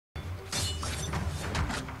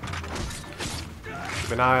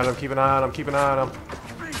Keep an eye on him, keep an eye on him, keep an eye on him.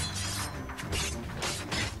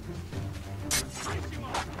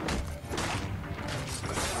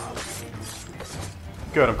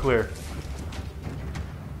 Good, I'm clear.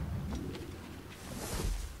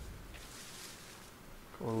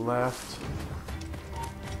 Go left.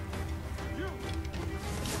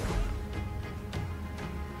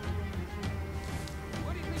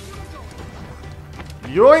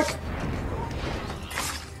 Yoink!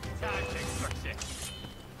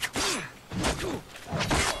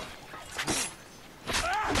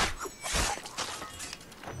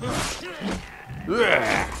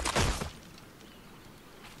 Ugh.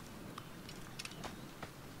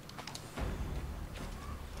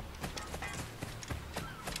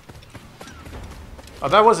 Oh,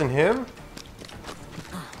 that wasn't him?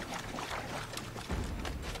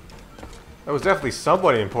 That was definitely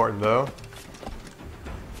somebody important, though.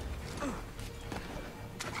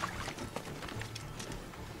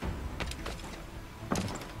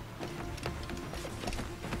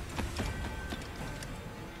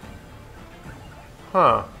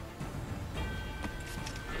 Huh.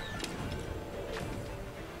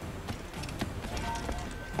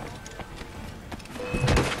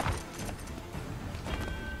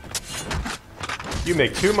 You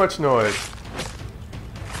make too much noise.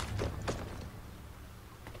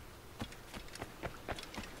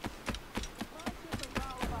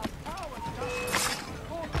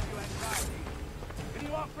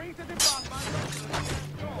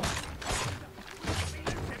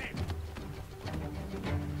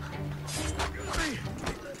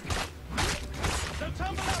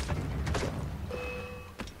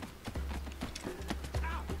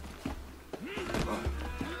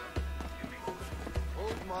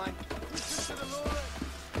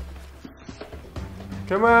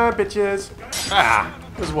 Come on, bitches. Ah,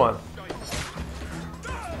 there's one.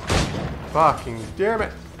 Fucking damn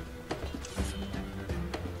it.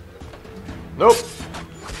 Nope.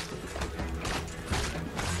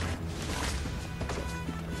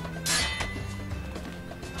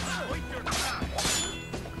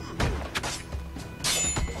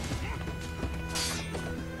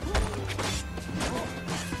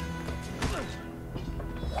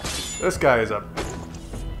 This guy is a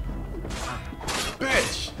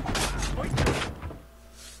bitch.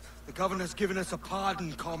 The governor's given us a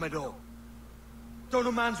pardon, Commodore. Don't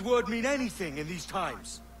a man's word mean anything in these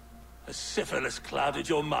times? Has syphilis clouded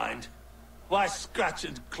your mind? Why scratch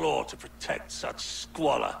and claw to protect such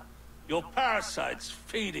squalor? Your parasites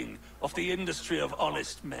feeding off the industry of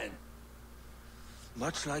honest men.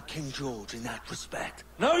 Much like King George in that respect.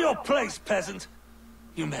 Know your place, peasant.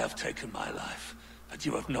 You may have taken my life, but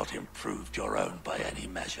you have not improved your own by any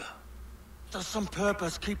measure. Does some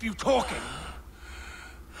purpose keep you talking?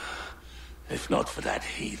 If not for that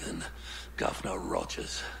heathen, Governor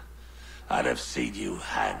Rogers, I'd have seen you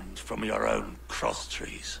hanged from your own cross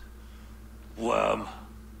trees. Worm.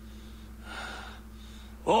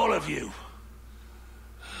 All of you.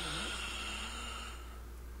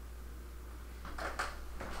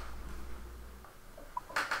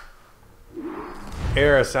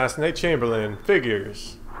 Heir assassinate Chamberlain.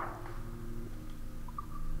 Figures.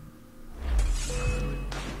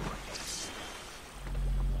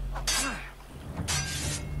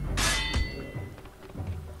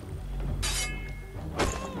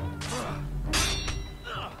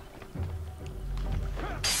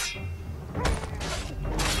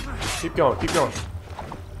 Keep going, keep going.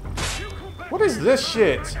 What is this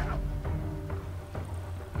shit?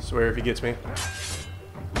 I swear if he gets me.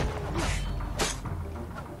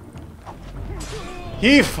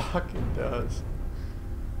 He fucking does.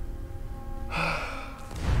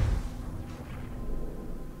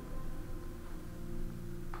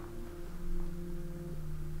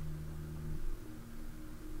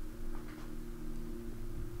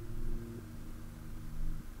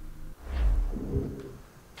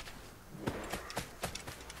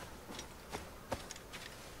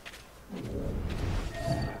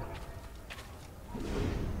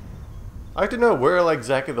 I like to know where like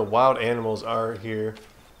exactly the wild animals are here.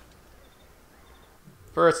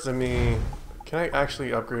 First, I mean, can I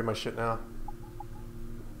actually upgrade my shit now?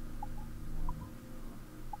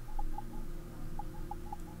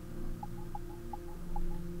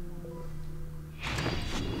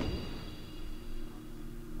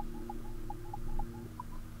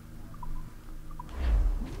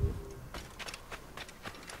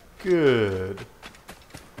 Good.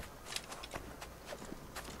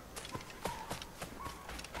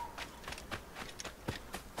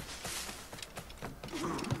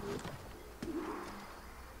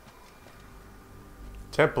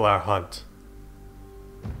 Templar hunt.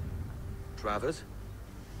 Travers,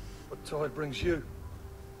 What tide brings you?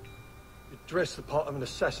 You dress the part of an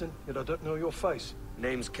assassin, yet I don't know your face.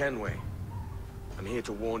 Name's Kenway. I'm here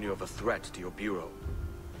to warn you of a threat to your bureau.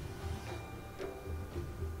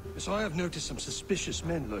 Yes, I have noticed some suspicious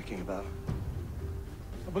men lurking about.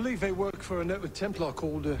 I believe they work for a noted Templar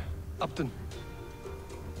called Upton.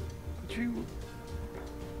 Could you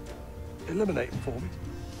eliminate him for me?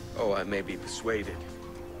 Oh, I may be persuaded.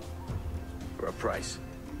 For a price.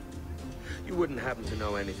 You wouldn't happen to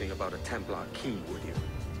know anything about a Templar key, would you?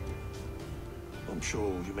 I'm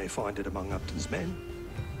sure you may find it among Upton's men.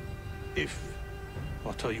 If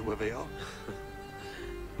I'll tell you where they are.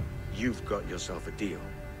 You've got yourself a deal.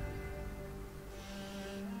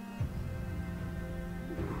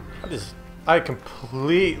 I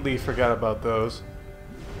completely forgot about those.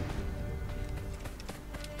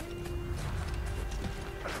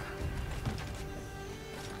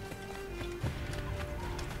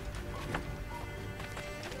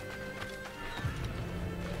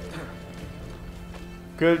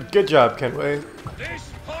 Good job, Kenway.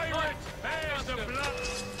 This pirate bears the blood.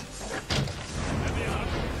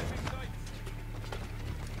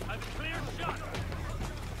 A clear shot.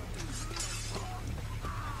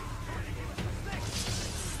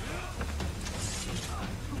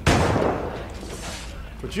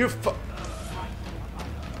 Would you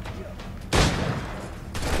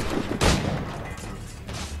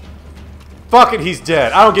Fuck it, he's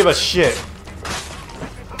dead. I don't give a shit.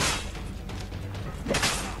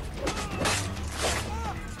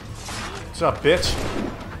 What's up,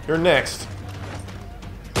 bitch? You're next.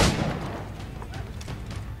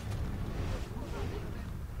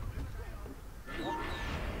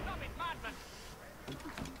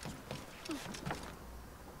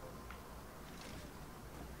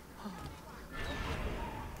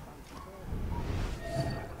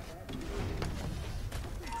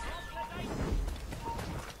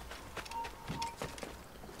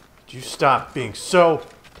 You stop being so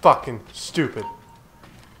fucking stupid.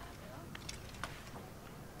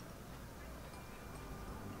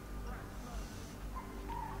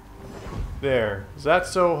 There. Is that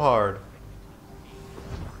so hard?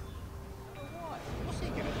 What's he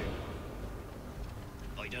gonna do?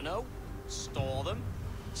 I don't know. Store them?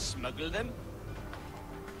 Smuggle them?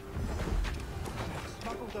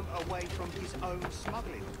 Smuggle them away from his own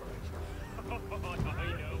smuggling operation. I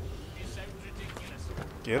know. It sounds ridiculous.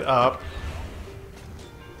 Get up.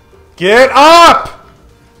 Get up!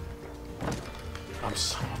 I'm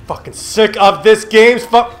so fucking sick of this game's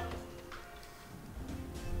fuck.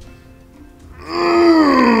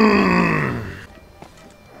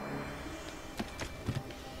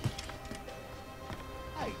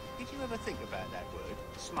 Hey, did you ever think about that word,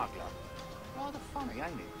 smuggler? Rather funny,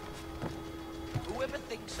 ain't it? Whoever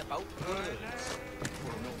thinks about words?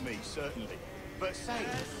 Well, not me, certainly. But say,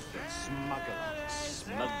 smuggler,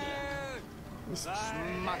 smuggler,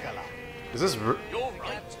 smuggler. Is this You're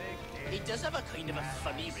right. It does have a kind of a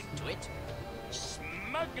funny ring to it.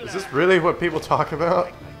 Smuggler. is this really what people talk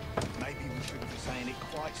about? Maybe we shouldn't be saying it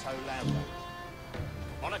quite so loudly.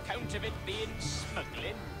 On account of it being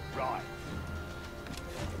smuggling? Right.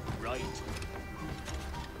 Right.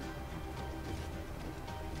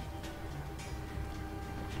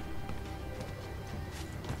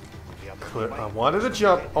 I wanted to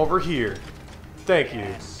jump over here. Thank you.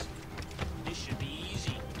 Yes. This should be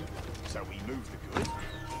easy. So we move the goods.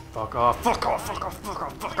 Fuck off. Fuck off. Fuck off. Fuck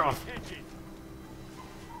off. Fuck off.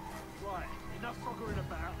 Right, enough foggering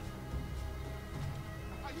about.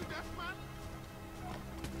 Are you deaf, man?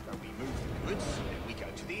 So we move the goods, then we go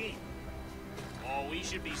to the inn. Oh, we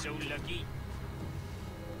should be so lucky.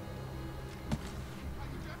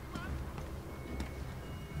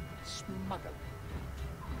 Smuggle.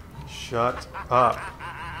 Shut up.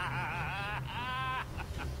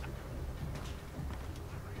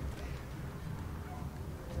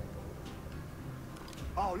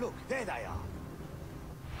 Oh, look, there they are.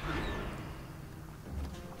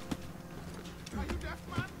 Are you deaf,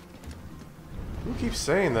 man? Who keeps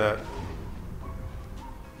saying that?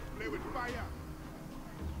 Play with fire.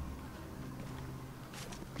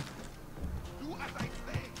 Do as I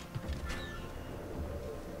say.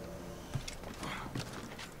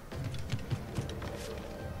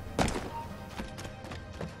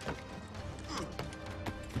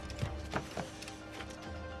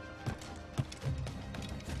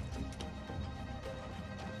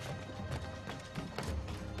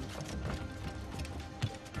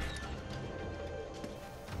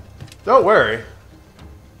 Don't worry.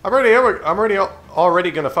 I'm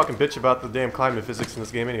already gonna fucking bitch about the damn climate physics in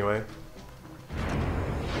this game anyway.